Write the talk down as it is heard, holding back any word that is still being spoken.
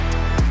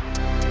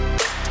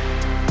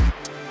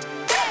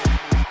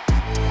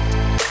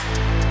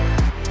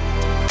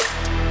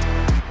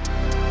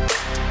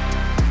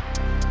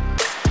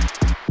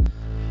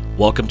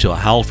Welcome to A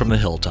Howl from the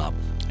Hilltop,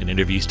 an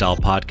interview-style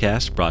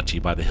podcast brought to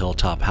you by the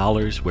Hilltop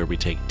Howlers, where we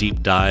take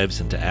deep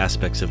dives into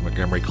aspects of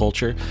Montgomery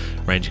culture,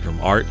 ranging from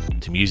art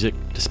to music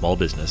to small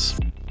business.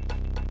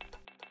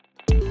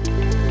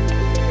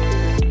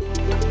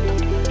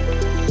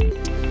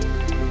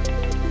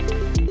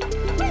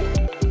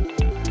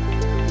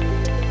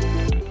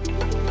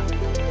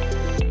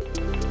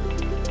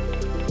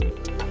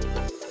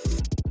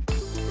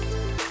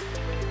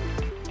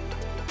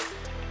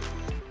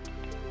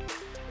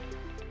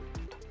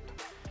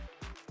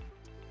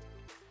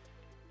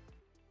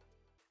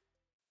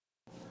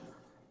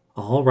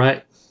 All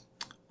right,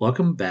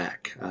 welcome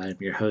back. I'm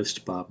your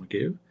host, Bob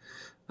Magoo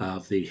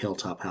of the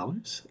Hilltop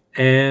Howlers,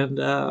 and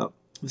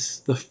this is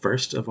the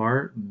first of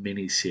our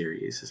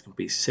mini-series. It's going to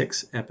be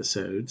 6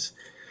 episodes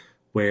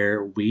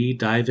where we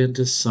dive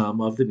into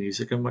some of the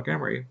music of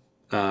Montgomery.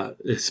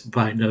 It's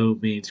by no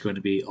means going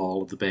to be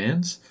all of the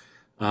bands.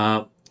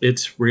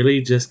 It's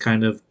really just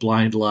kind of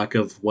blind luck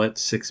of what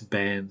 6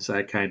 bands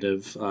I kind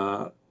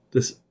of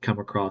just come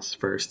across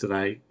first that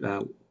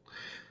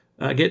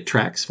I get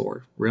tracks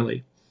for,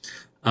 really.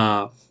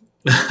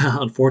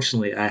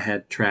 Unfortunately, I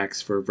had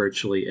tracks for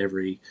virtually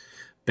every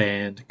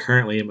band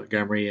currently in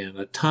Montgomery and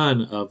a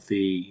ton of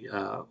the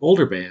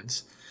older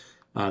bands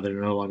that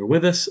are no longer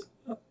with us,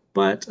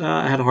 but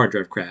I had a hard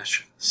drive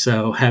crash,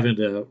 so having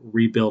to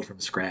rebuild from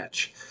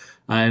scratch.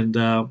 And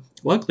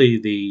luckily,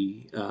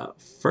 the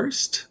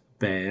first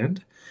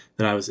band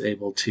that I was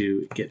able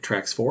to get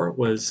tracks for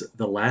was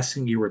The Last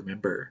Thing You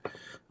Remember.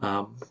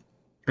 I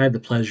had the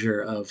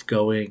pleasure of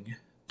going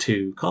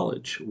to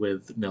college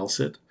with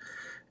Nelson.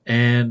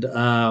 And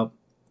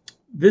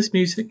this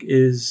music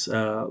is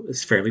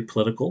fairly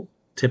political,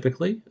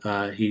 typically.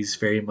 He's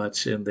very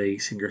much in the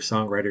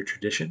singer-songwriter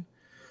tradition.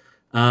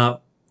 And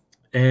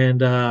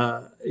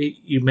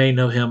you may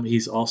know him.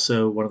 He's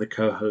also one of the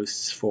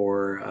co-hosts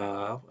for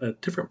a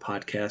different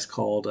podcast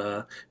called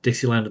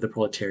Dixieland of the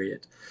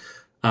Proletariat.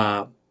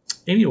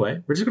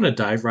 Anyway, we're just going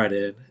to dive right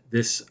in.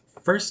 This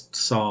first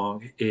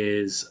song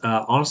is,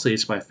 honestly,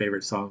 it's my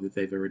favorite song that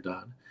they've ever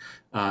done.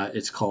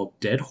 It's called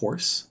Dead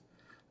Horse.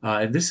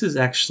 And this is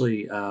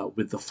actually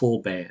with the full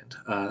band.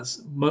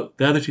 The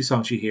other 2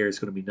 songs you hear is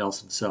going to be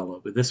Nelson solo,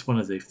 but this one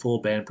is a full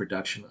band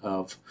production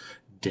of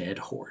Dead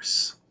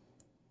Horse.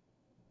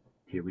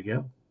 Here we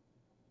go.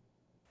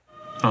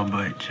 I'll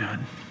bite, Judd.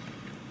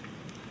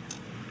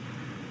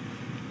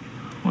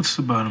 What's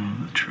the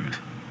bottom of the truth?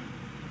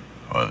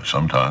 Well,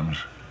 sometimes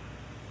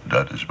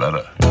that is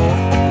better.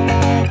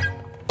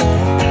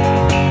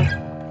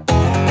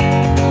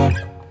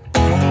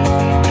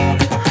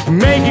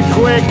 Make it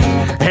quick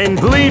and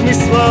bleed me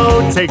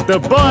slow. Take the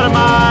butt of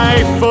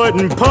my foot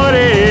and put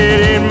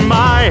it in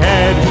my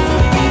head.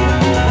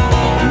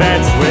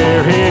 That's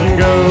where it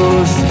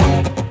goes.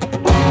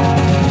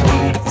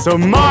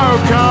 Tomorrow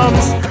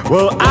comes,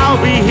 well, I'll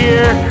be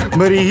here,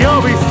 but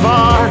you'll be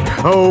far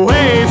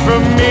away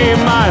from me,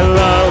 my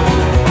love,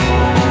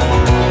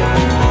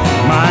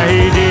 my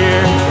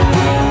dear.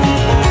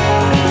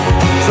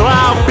 So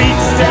I'll beat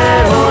this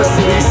dead horse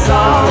till these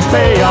songs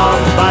pay off.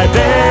 By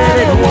then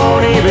it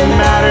won't even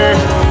matter.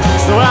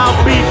 So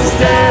I'll beat this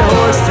dead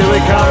horse till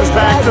it comes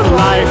back to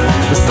life.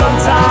 But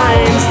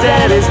sometimes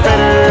dead is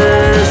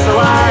better, so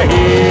I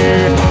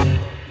hear.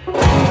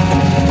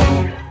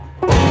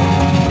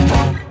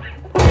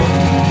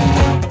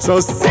 So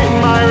sit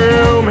in my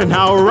room and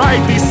I'll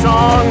write these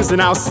songs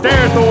and I'll stare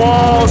at the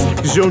walls,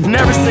 'cause you'll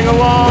never sing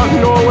along,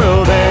 nor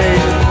will they.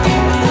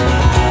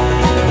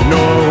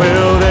 Nor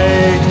will they.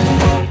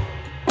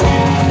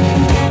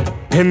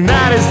 And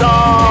that is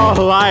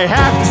all I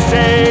have to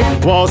say.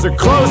 Walls are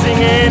closing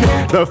in,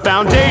 the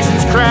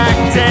foundation's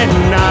cracked, and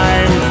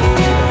I'm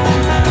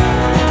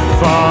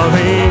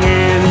falling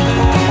in.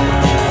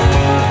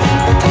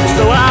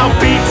 So I'll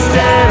beat this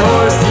dead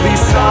horse till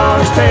these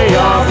songs pay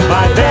off.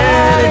 By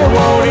then it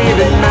won't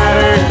even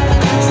matter.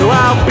 So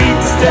I'll beat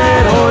this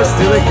dead horse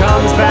till it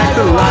comes back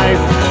to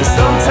life. But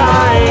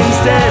sometimes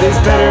dead is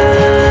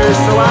better,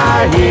 so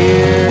I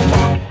hear.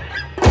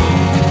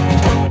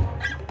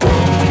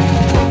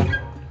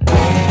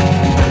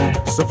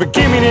 So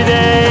forgive me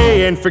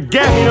today and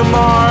forget me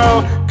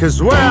tomorrow,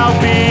 'cause where I'll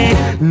be,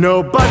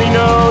 nobody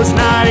knows,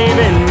 not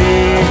even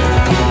me.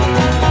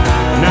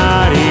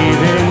 Not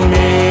even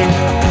me.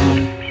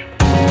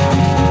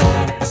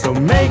 So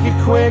make it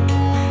quick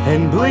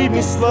and bleed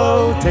me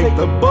slow. Take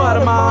the butt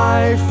of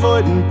my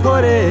foot and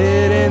put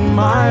it in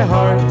my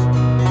heart.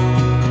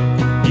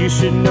 You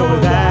should know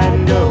that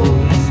knows.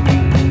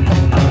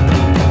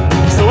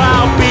 So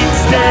I'll beat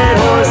this dead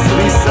horse till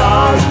these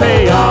songs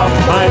pay off.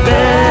 By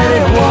then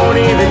it won't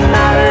even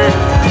matter.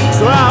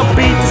 So I'll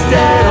beat this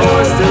dead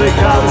horse till it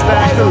comes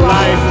back to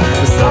life.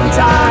 But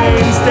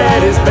sometimes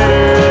dead is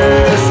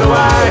better, so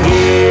I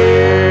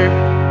hear.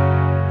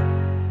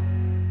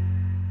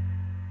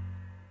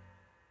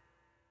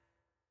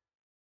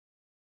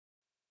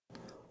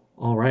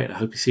 All right, I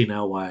hope you see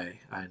now why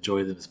I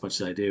enjoy them as much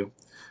as I do.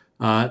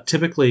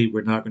 Typically,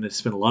 we're not going to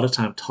spend a lot of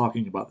time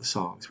talking about the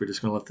songs. We're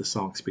just going to let the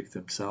songs speak for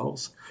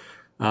themselves.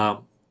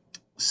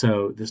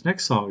 So this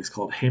next song is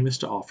called "Hey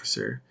Mr.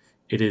 Officer."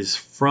 It is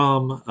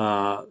from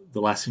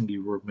the Last Thing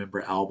You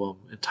Remember album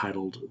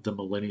entitled "The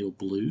Millennial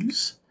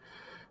Blues."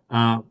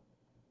 Uh,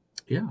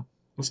 yeah,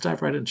 let's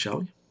dive right in,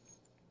 shall we?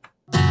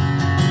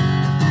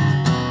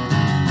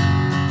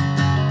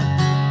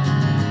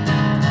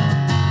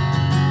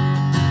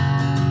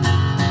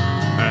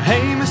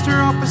 Hey,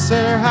 Mr.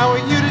 Officer, how are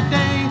you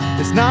today?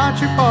 It's not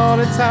your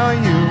fault, it's how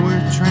you were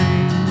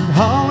trained.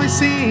 Always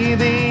see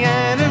the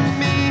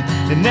enemy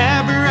and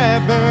never,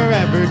 ever,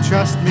 ever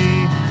trust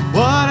me.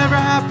 Whatever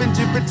happened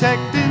to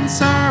protect and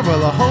serve?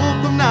 Well, I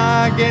hope I'm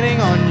not getting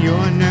on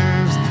your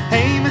nerves.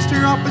 Hey,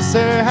 Mr.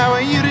 Officer, how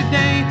are you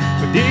today?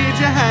 But did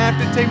you have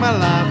to take my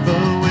life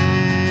away?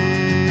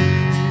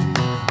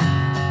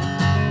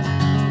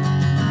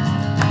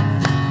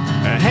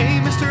 Hey,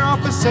 Mr.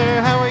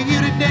 Officer, how are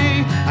you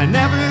today? I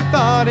never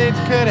thought it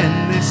could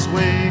end this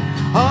way.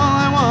 All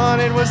I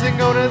wanted was to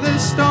go to the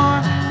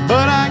store,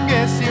 but I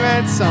guess you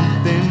had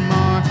something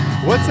more.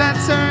 What's that,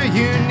 sir?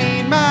 You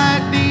need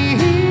my ID?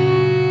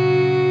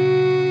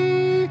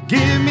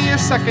 Give me a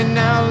second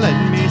now,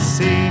 let me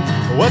see.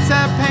 What's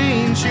that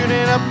pain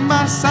shooting up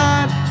my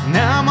side?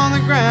 Now I'm on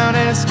the ground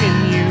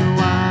asking you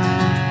why.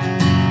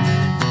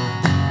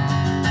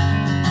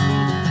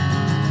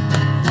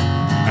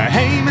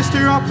 Hey,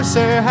 Mr.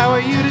 Officer, how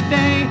are you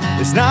today?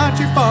 It's not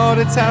your fault,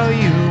 it's how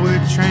you were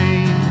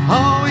trained.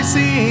 Always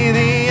see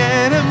the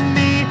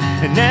enemy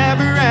and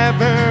never,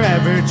 ever,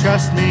 ever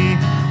trust me.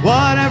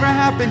 Whatever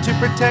happened to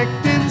protect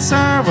and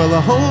serve? Well,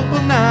 I hope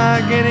I'm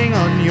not getting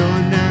on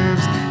your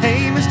nerves.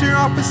 Hey, Mr.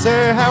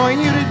 Officer, how are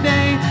you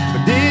today?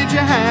 Or did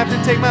you have to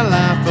take my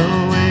life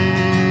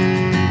away?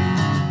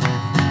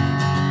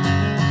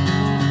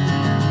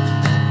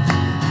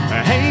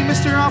 Hey,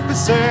 Mr.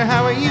 Officer,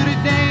 how are you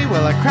today?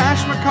 Well, I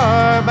crashed my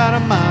car about a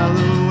mile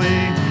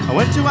away. I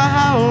went to a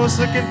house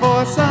looking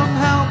for some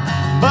help,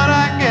 but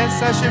I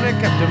guess I should have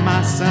kept to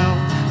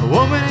myself. A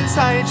woman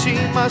inside, she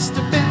must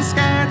have been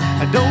scared.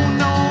 I don't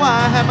know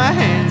why I had my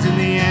hands in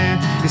the air.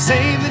 You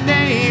saved the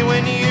day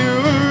when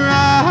you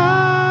arrived.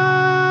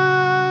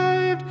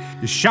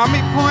 You shot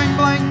me point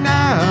blank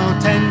now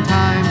 10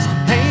 times.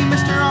 Hey,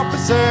 Mr.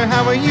 Officer,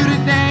 how are you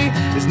today?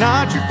 It's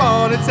not your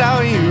fault, it's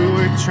how you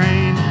were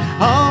trained.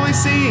 Always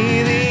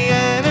see the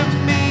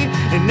enemy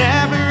and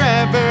never,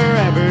 ever,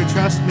 ever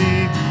trust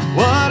me.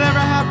 Whatever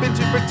happened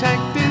to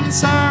protect and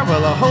serve?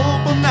 Well, I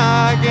hope I'm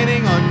not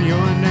getting on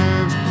your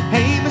nerves.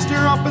 Hey,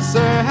 Mr.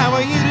 Officer, how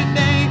are you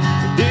today?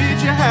 Or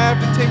did you have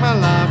to take my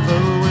life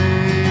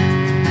away?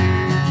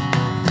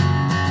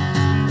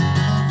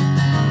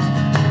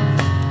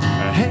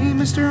 Hey,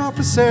 Mr.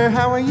 Officer,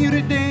 how are you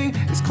today?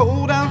 It's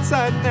cold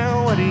outside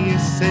now, what do you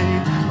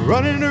say?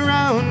 Running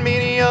around,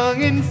 being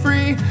young and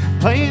free,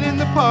 playing in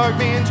the park,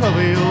 being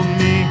 12-year-old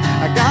me.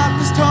 I got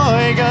this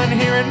toy gun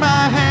here in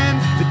my hand.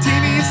 The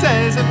TV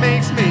says it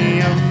makes me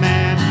a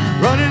man.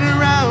 Running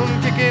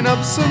around, kicking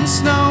up some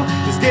snow.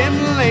 It's getting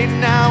late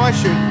now, I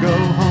should go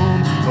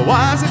home. But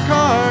why is a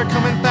car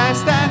coming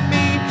fast at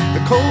me?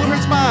 The cold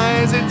hurts my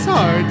eyes, it's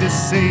hard to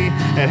see.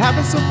 It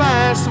happened so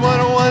fast,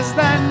 what was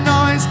that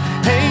noise?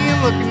 Hey,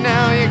 look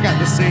now, you got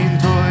the same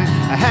toy.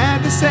 I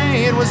had to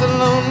say it was a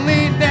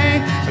lonely day,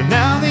 but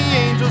now the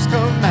angels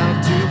come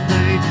out to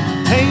play.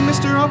 Hey,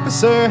 Mr.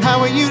 Officer, how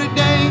are you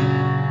today?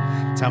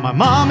 Tell my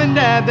mom and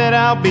dad that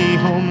I'll be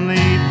home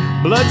late.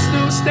 Blood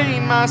still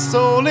stained, my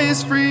soul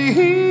is free,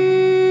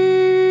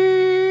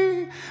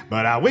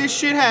 but I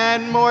wish it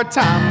had more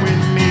time with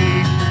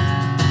me.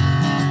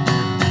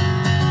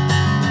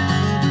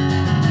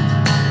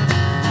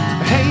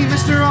 Hey,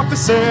 Mr.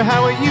 Officer,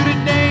 how are you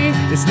today?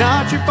 It's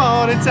not your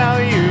fault, it's how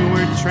you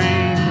were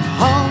trained.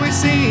 Always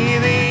see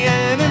the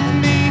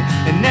enemy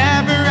and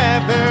never,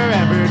 ever,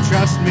 ever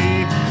trust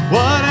me.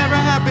 Whatever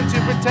happened to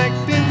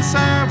protect and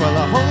serve? Well,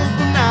 I hope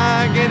I'm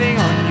not getting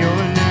on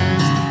your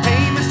nerves.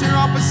 Hey, Mr.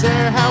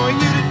 Officer, how are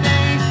you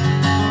today?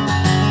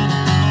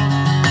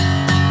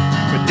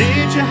 But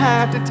did you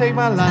have to take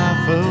my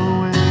life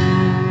away?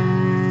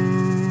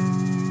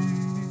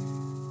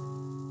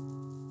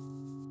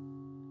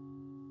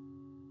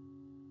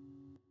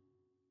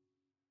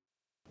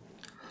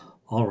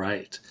 All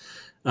right.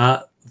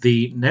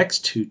 The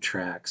next two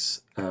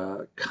tracks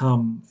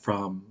come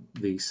from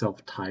the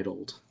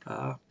self-titled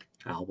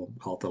album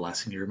called "The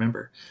Last Thing You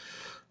Remember."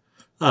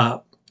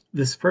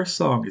 This first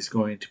song is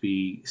going to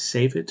be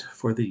 "Save It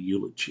for the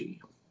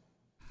Eulogy."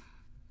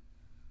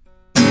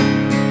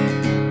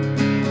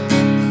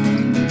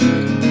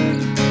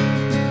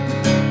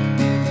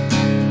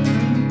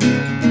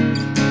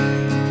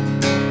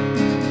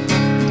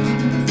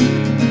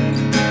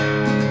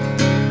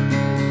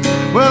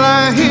 Well,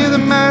 I hear the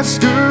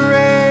masquerade,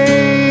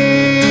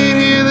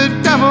 hear the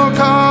devil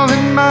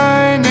calling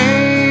my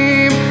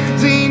name.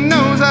 'Cause he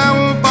knows I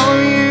will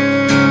follow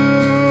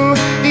you,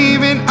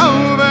 even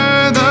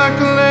over the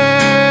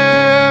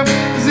cliff.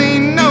 'Cause he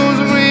knows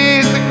when we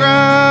hit the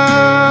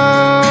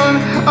ground,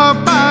 our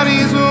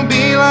bodies will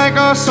be like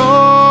our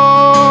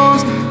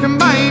souls,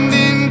 combined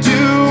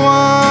into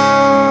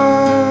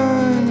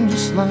one.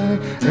 Just like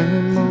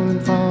early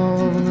morning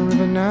fall on the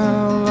river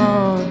now,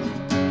 Lord.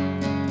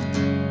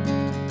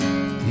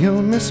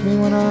 miss me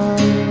when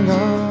I'm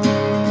gone.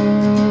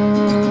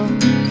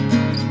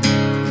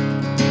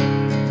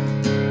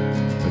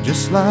 But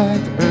just like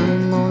the early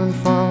morning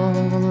fog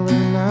on the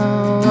river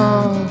now,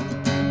 Lord,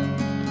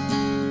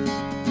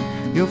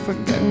 you'll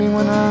forget me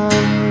when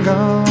I'm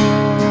gone.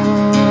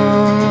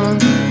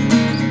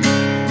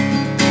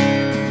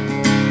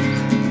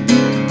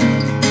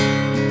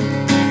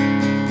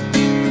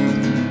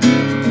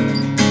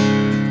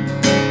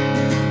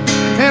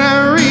 And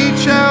I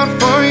reach out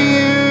for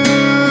you,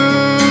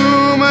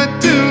 but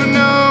to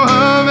no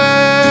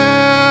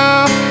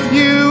avail.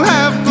 You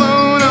have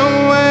flown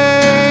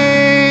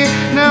away.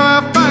 Now I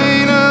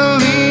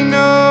finally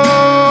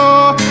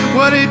know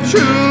what it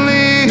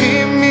truly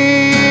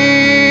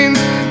means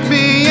to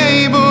be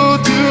able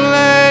to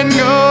let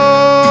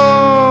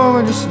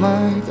go. Just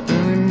like the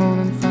early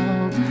morning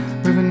fog,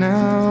 river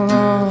now,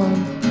 Lord,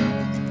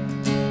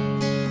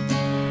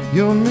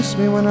 you'll miss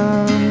me when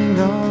I'm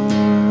gone.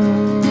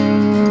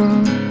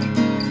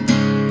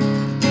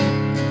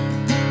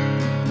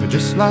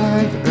 Just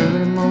like the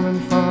early morning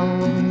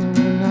fog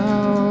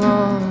now,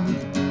 Lord,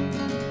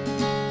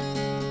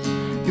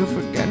 you'll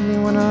forget me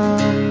when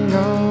I'm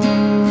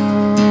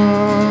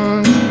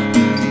gone.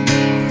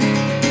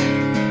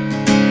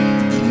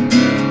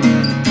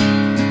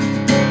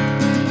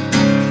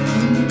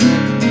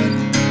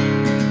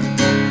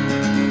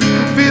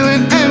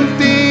 Feeling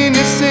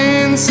emptiness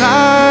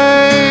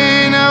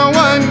inside. Now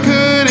what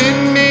could it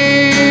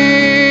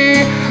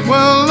mean?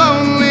 Well,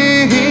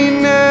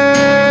 loneliness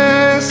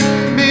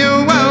be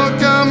a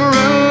welcome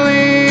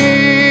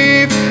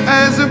relief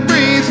as the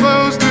breeze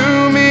flows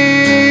through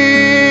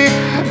me.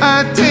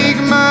 I take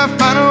my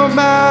final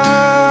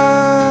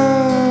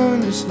bow,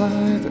 just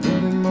like the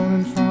early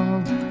morning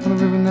fog on the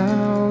river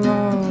now,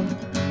 Lord,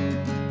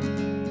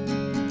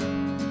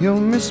 you'll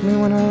miss me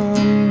when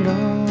I'm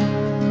gone.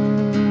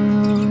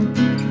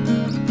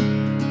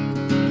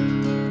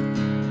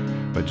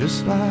 But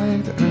just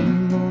like the early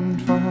morning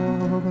fog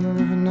on the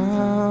river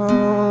now,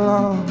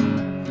 Lord,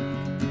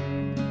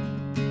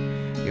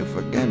 you'll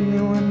forget me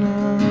when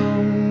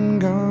I'm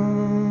gone.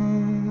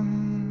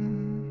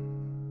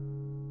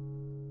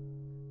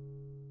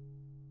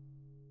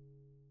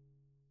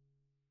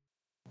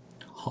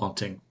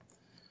 Haunting.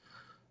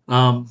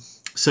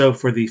 So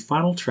for the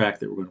final track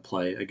that we're going to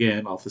play,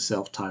 again off the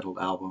self-titled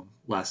album,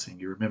 Last Thing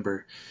You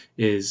Remember,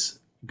 is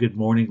Good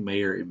Morning,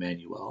 Mayor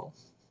Emmanuel.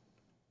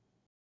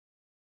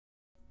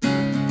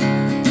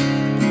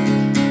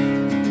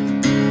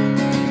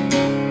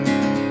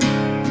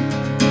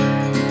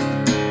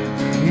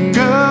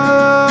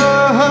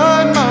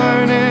 Good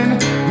morning,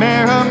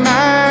 Mayor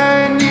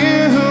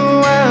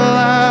Emmanuel.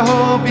 I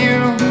hope you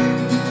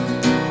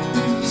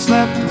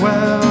slept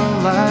well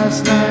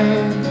last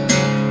night.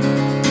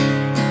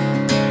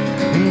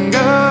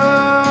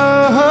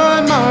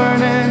 Good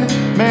morning,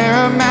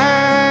 Mayor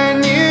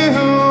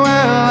Emmanuel.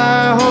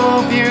 I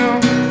hope you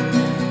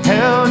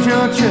held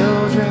your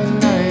children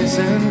nice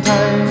and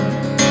tight.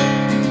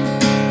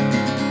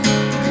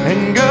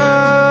 And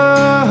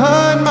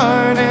good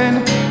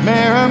morning,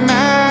 Mayor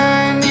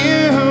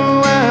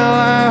Emmanuel. I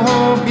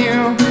hope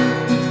you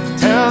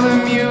tell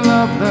them you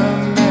love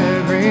them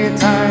every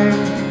time.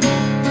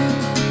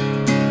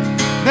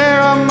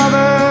 There are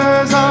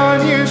mothers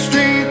on your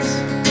streets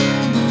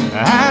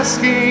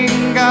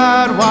asking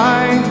God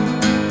why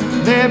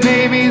their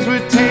babies were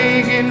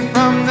taken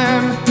from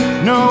them.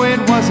 No, it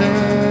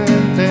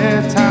wasn't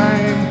their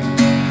time.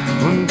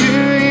 Well,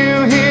 do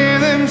you hear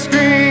them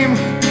scream?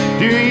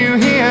 Do you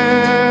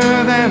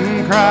hear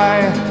them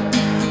cry?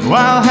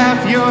 While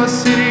half your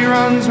city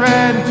runs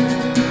red,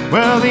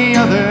 well, the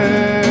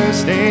other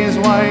stays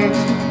white.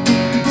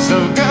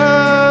 So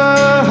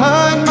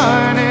good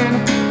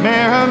morning,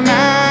 Mayor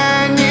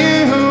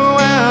Emmanuel.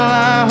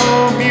 I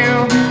hope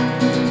you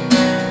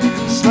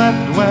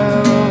slept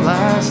well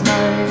last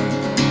night.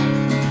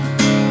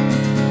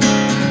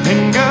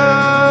 And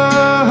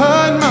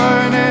good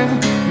morning,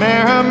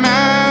 Mayor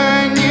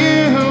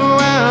Emmanuel.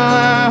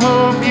 I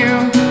hope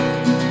you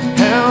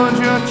held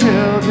your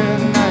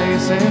children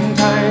nice and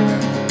tight.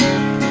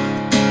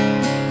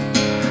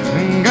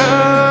 And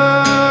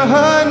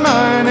good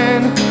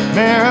morning,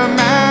 Mayor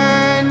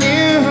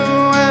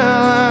Emmanuel. I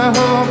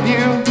hope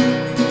you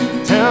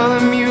tell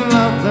them you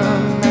love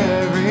them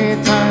every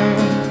time.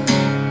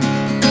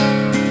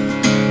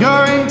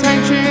 Your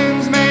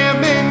intentions may have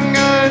been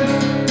good,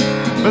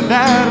 but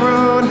that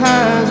road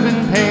has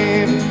been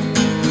paved.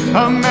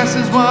 A mess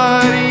is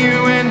what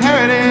you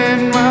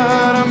inherited,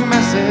 but a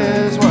mess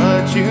is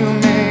what you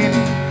made.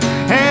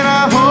 And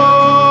I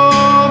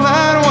hope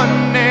that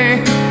one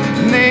day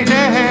they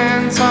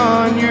dance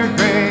on your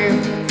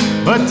grave.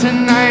 But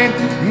tonight,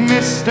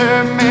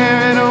 Mr.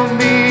 Mayor, it'll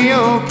be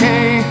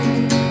okay,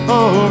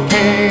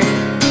 okay.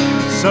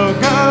 So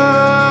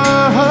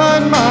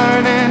good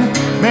morning,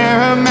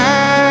 Mayor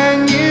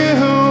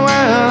Emmanuel.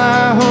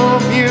 I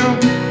hope you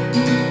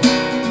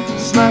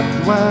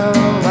slept well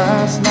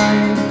last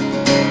night.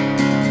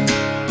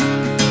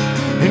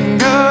 And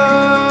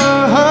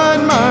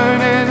good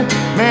morning,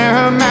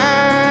 Mayor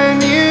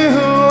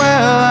Emmanuel.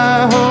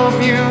 I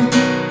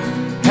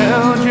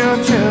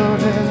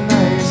children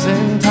nice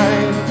and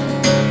tight.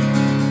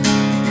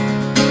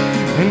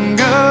 And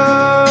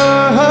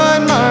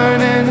good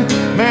morning,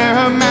 Mayor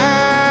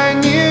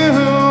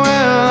Emmanuel.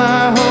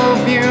 I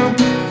hope you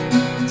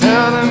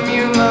tell them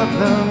you love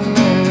them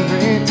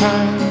every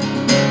time.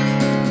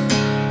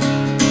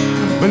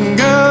 When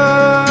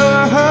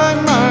good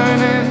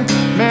morning,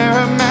 Mayor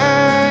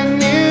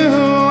Emmanuel.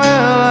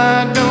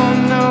 I don't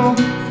know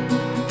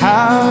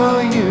how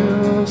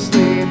you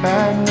sleep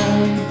at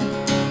night.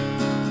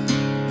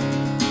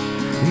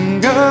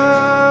 And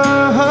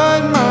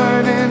good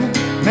morning,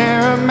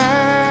 Mayor Emmanuel.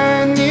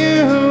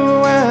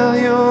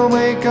 You'll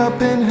wake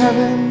up in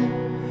heaven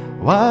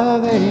while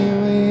they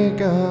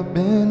wake up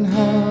in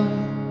hell.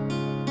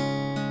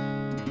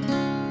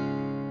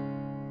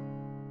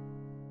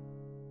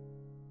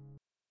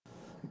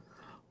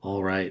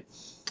 All right.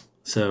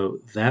 So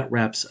that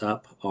wraps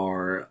up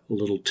our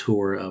little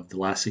tour of The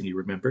Last Thing You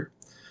Remember.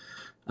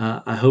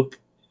 I hope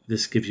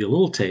this gives you a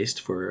little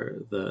taste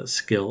for the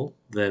skill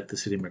that the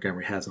city of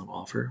Montgomery has on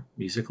offer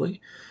musically.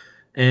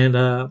 And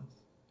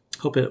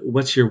hope it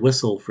wets your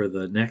whistle for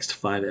the next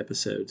 5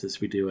 episodes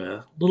as we do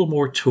a little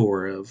more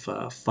tour of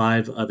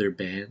 5 other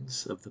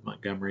bands of the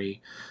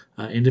Montgomery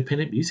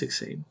independent music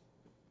scene.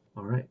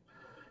 All right.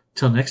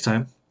 Till next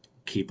time,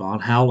 keep on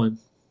howling.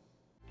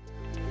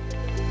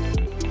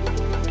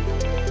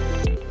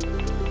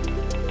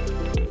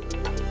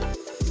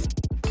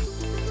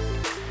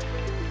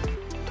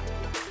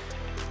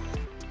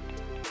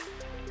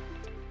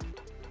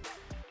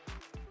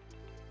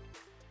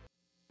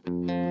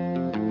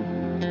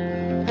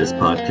 This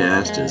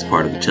podcast is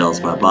part of the Tales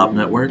by Bob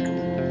network.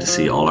 To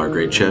see all our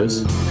great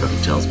shows, go to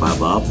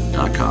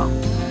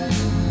talesbybob.com.